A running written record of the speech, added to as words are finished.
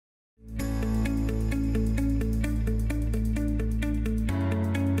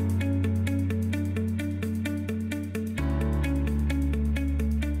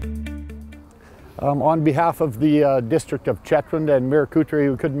On behalf of the District of Chetwynd and Mayor Couturier,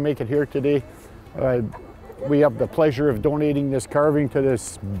 who couldn't make it here today, we have the pleasure of donating this carving to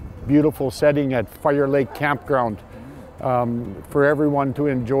this beautiful setting at Fire Lake Campground for everyone to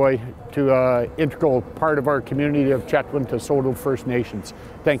enjoy, to integral part of our community of Chetwynd to Saulteau First Nations.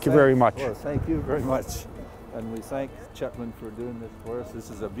 Thank you very much. Well, thank you very much. And we thank Chetwynd for doing this for us. This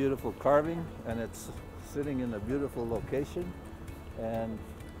is a beautiful carving, and it's sitting in a beautiful location. And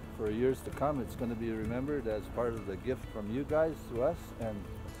for years to come, it's going to be remembered as part of the gift from you guys to us. And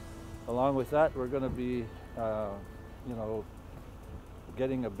along with that, we're going to be, you know,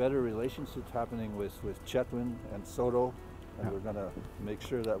 getting a better relationship happening with Chetwynd and Saulteau. And we're going to make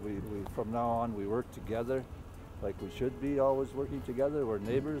sure that we from now on, we work together like we should be always working together. We're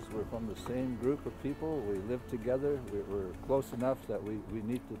neighbors, we're from the same group of people, we live together, we're close enough that we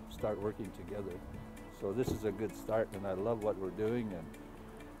need to start working together. So this is a good start, and I love what we're doing,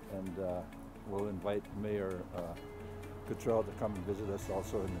 and we'll invite Mayor Couturier to come and visit us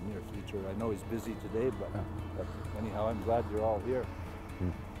also in the near future. I know he's busy today, but anyhow, I'm glad you're all here.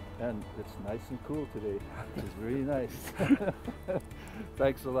 And it's nice and cool today. It's really nice.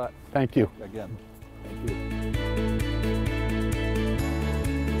 Thanks a lot. Thank you. Again, thank you.